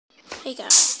Hey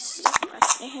guys,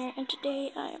 Preston here, and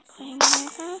today I am playing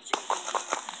Minecraft.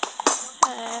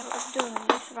 I'm doing a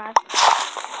new survival.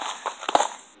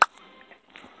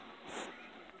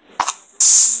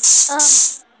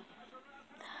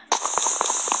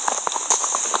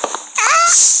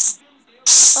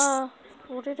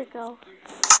 Where did it go?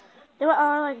 Did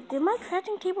my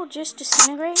crafting table just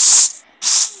disintegrate?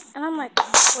 And I'm like,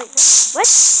 wait,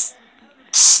 what?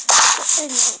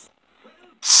 Anyway,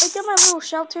 I got my little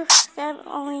shelter. Got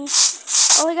only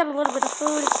got a little bit of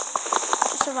food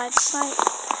to survive this night.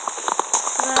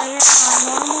 But I am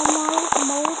on normal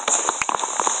mode.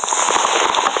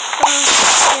 So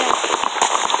yeah,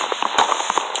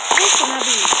 this should not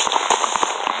be.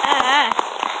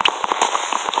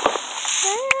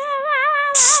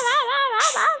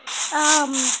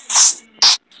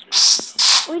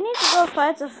 We need to go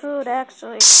find some food.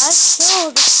 Actually, I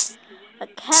killed a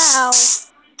cow.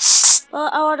 Well,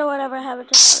 I wonder whatever happened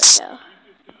to the other cow.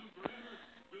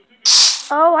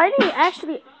 Oh, I need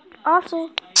actually also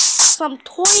some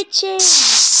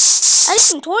torches. I need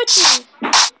some torches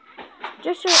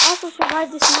just to also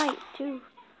survive this night too.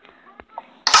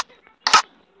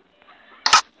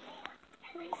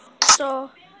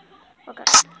 So, okay,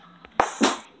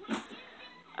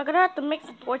 I'm gonna have to make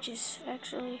the torches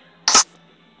actually.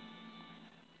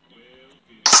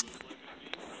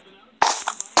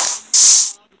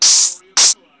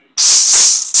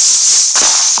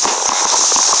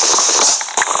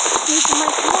 Need to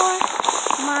make more.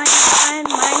 Mine.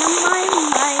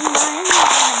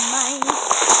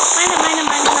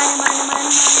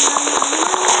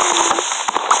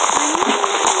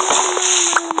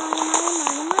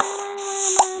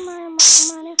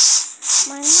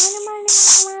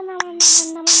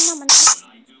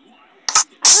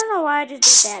 I don't know why I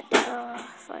just did that.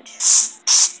 Fudge.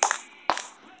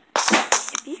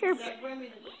 If you hear.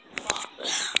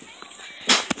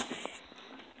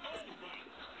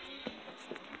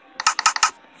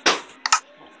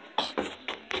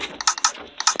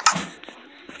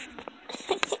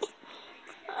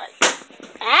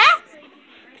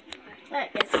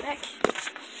 Alright, guys, back.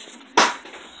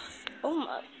 Oh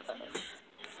my gosh.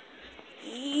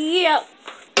 Yep.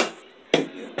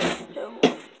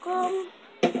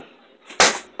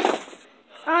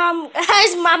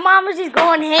 Guys, my mom is just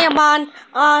going ham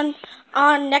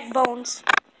on neck bones.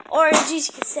 Or as you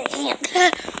can say, ham.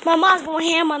 My mom's going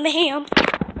ham on the ham.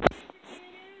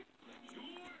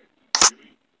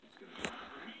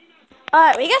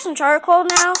 Alright, we got some charcoal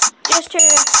now. Just to,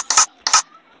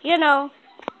 you know.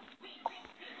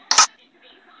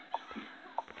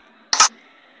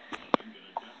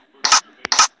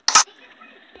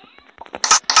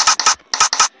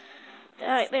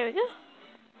 Alright, there we go.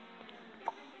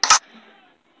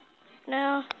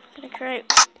 Now, I'm gonna create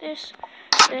this.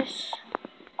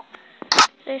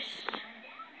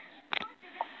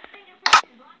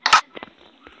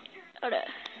 Hold up.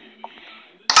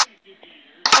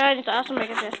 I need to also make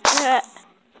a chest.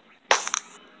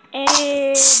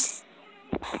 And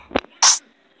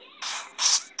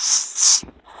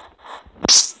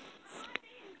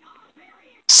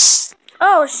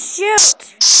oh shoot!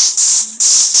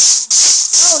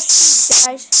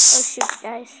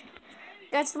 Guys.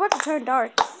 It's about to turn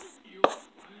dark.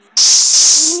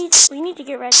 We need to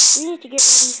get ready.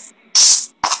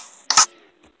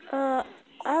 I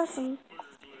have some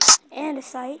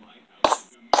andesite.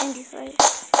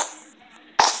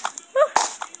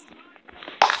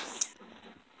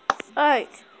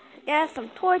 Alright. Got some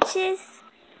torches.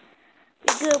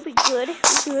 We good.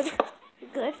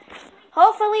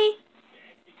 Hopefully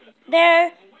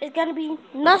there is gonna be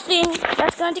nothing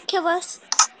that's going to kill us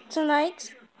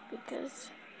tonight. Because,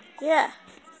 yeah,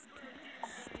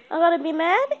 I'm gonna be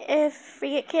mad if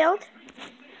we get killed.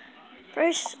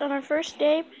 On our first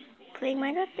day playing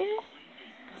Minecraft,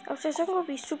 I'm gonna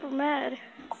be super mad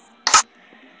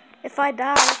if I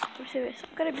die. I'm serious.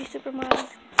 I'm gonna be super mad.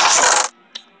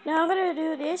 Now I'm gonna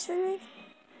do this really.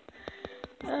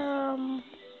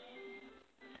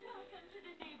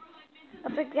 I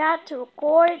forgot to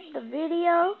record the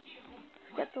video.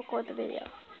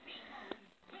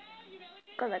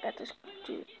 Because I got this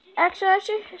too. Actually,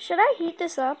 should I heat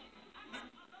this up?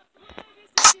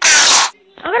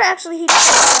 I'm gonna actually heat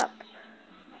this up.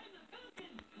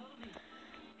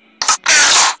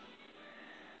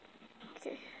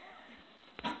 Okay.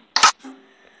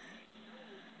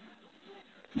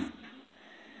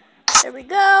 There we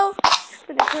go. It's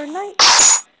gonna turn night.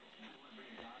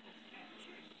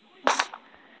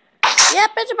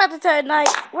 Yep, it's about to turn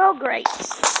night. Well, great.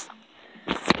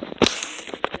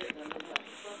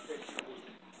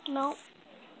 No.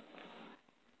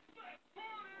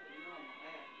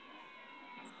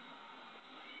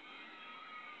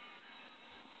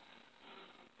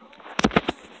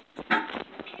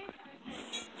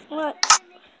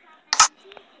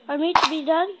 For me to be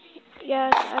done?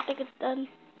 Yes, I think it's done.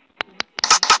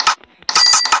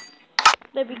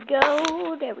 There we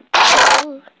go. There we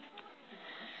go.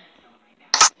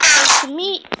 To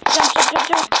me, jump, jump, jump,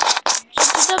 jump, jump,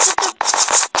 jump, jump, jump.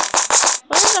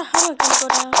 Where is the hammer gonna go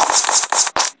down?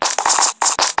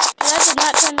 Because I did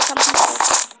not turn the computer.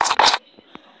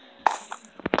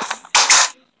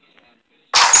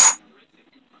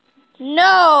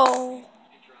 No.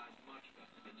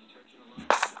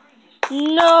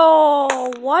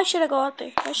 No. Why should I go out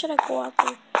there? Why should I go out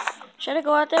there? Should I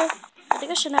go out there? I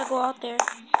think I should not go out there.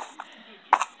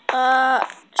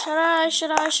 Should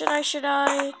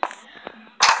I?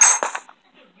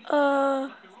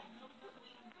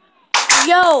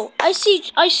 Yo, I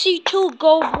see two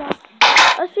gold.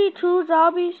 I see two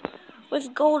zombies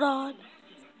with gold on.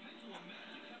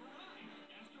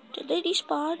 Did they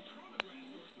despawn?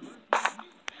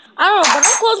 I don't know, but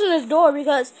I'm closing this door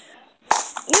because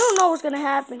you don't know what's gonna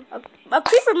happen. A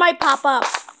creeper might pop up.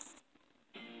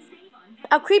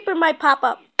 A creeper might pop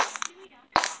up.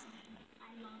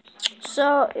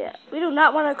 So, yeah, we do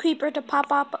not want a creeper to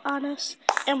pop up on us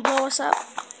and blow us up.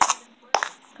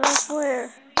 Cause I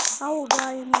swear, I will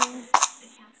die in here.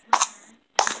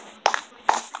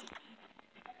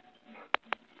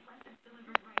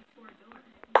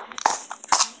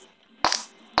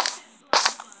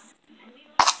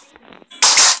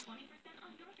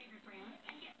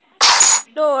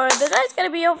 Door, the night's gonna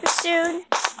be over soon.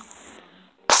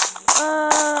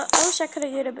 I wish I could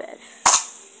have get a bed.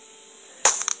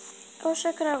 I wish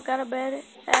I could have got a bed,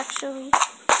 actually.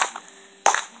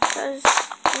 Cause,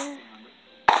 yeah.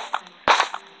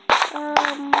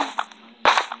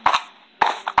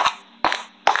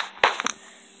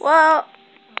 Well,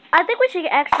 I think we should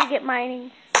actually get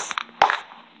mining.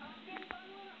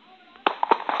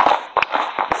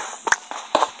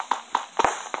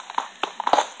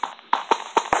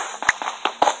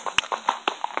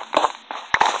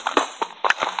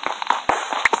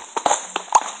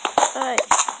 Alright.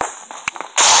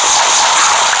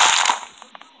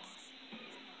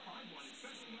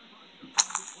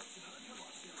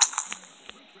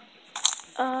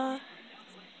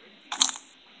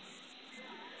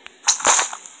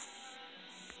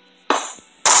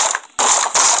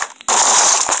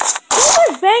 Who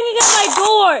was banging at my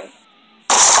door?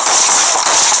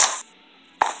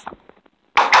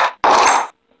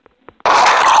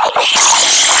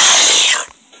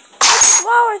 What's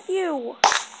wrong with you?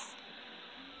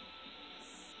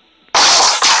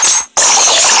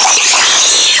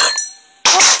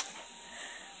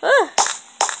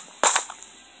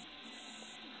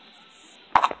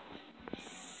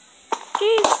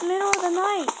 Jeez, middle of the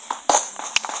night.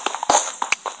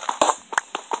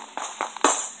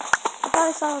 I thought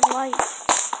I saw a light.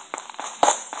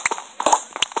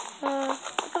 I'm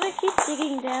gonna keep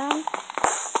digging down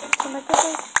to my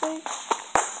good space.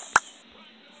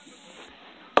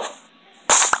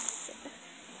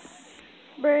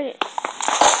 Burn it.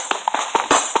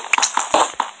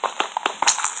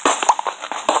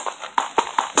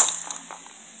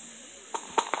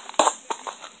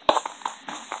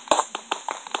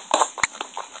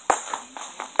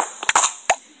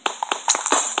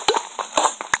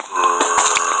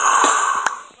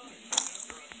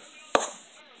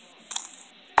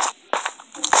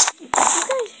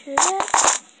 Hear that?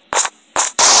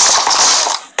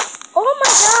 Oh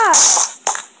my god!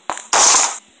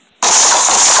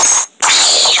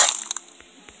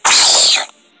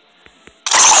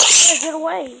 Get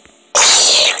away!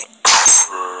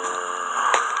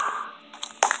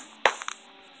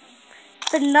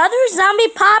 If another zombie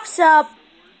pops up,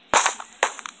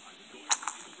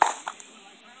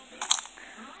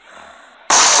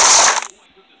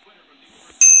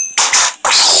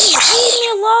 leave me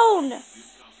alone!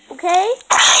 Okay?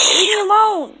 Leave me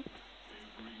alone.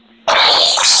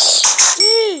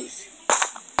 Jeez.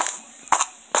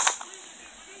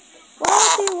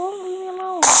 Why they won't leave me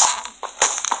alone?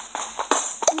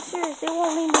 I'm serious, they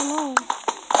won't leave me alone.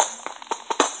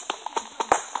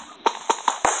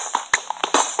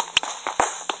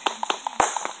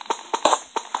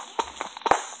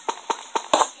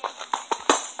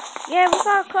 Yeah, we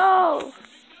got coal.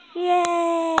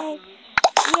 Yay.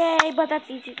 Yay, but that's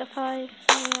easy to find.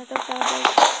 So yeah, that's all right.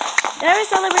 Never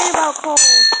celebrate about coal.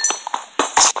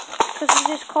 Because it's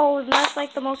just coal, and that's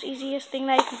like the most easiest thing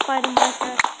that you can find in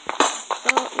Minecraft.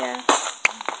 So, yeah.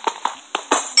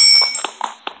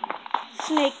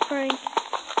 Snake prank.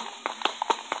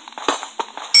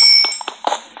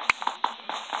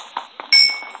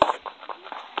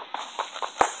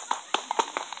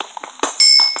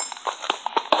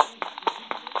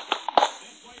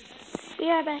 Be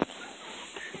right back.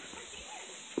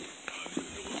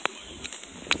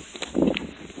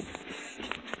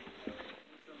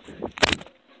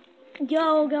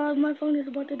 Yo, guys, my phone is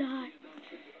about to die.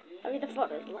 I mean, the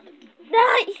phone is about to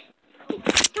die.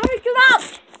 Hurry, come out.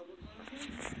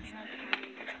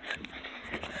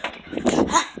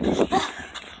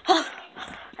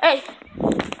 Hey.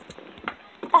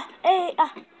 Hey,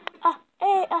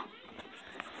 hey,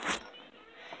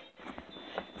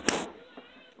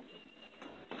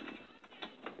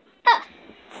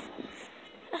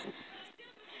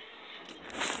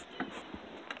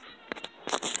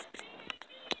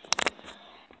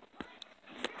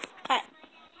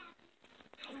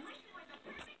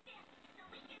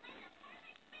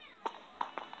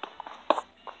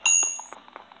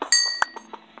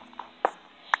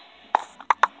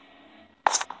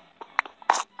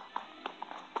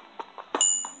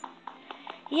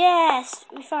 Yes,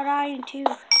 we found iron too.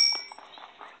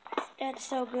 That's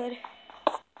so good.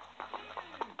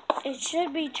 It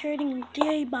should be turning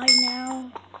day by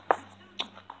now.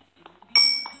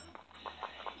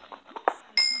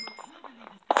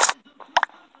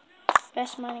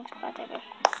 Best mining spot ever.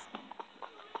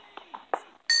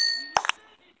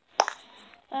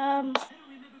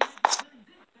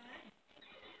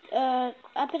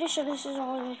 I'm pretty sure this is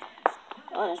only.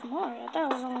 Oh, there's more. I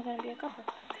thought it was only gonna be a couple.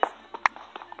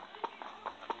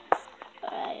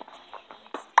 Alright.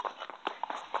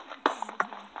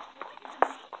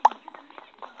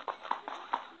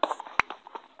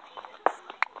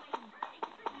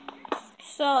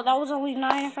 So that was only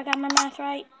 9 if I got my math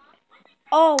right.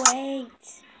 Oh wait.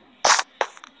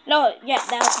 No, yeah,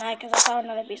 that was 9 because I saw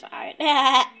another piece of iron.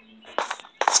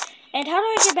 And how do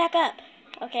I get back up?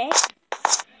 Okay.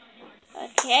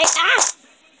 Okay. Ah!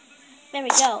 There we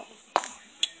go.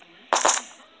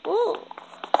 Ooh.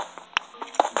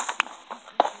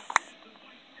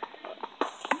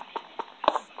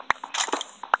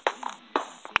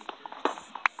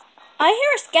 I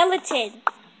hear a skeleton.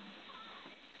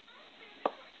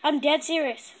 I'm dead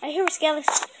serious. I hear a skeleton.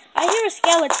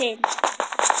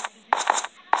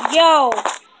 Yo.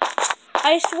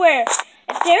 I swear.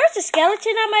 If there's a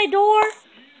skeleton at my door.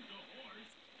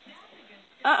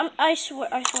 I swear.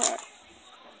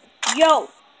 Yo,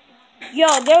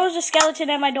 there was a skeleton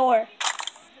at my door.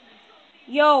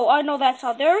 Yo, I know that's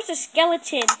all. There was a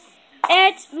skeleton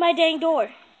at my dang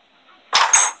door.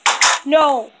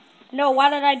 No, why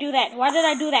did I do that?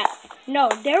 No,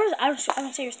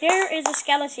 I'm serious. There is a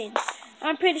skeleton.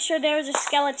 I'm pretty sure there is a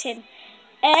skeleton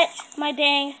at my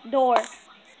dang door.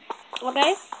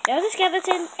 Okay? There was a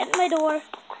skeleton at my door.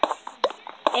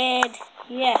 And,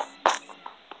 yeah.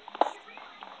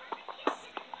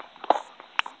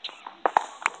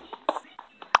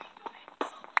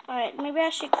 Alright, maybe I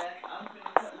should...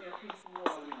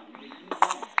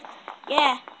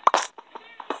 Yeah.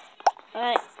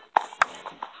 Alright.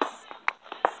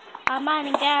 I'm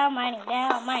mining down.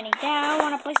 I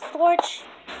want to place the torch.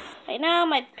 Right now,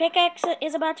 my pickaxe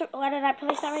is about to... Why did I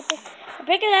place that right there? My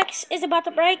pickaxe is about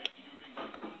to break.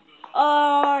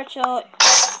 So...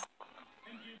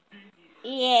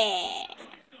 Yeah.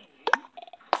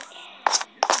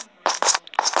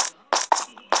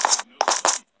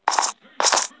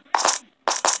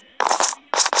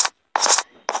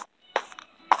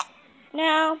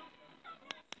 Now...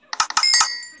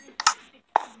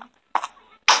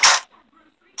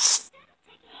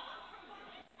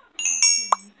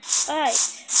 Alright.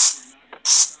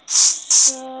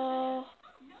 So...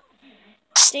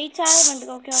 Daytime, I'm gonna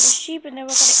go kill the sheep and then we're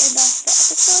gonna end off the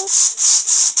episode.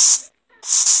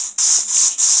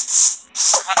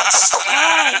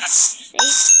 Alright.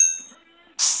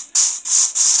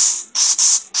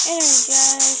 Anyway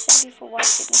guys, thank you for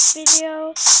watching this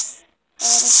video.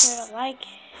 Make sure to like,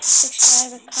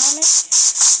 subscribe, and comment.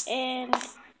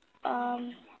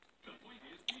 And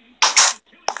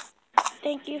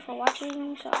thank you for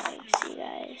watching. So I see you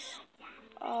guys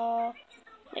all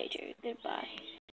later. Goodbye.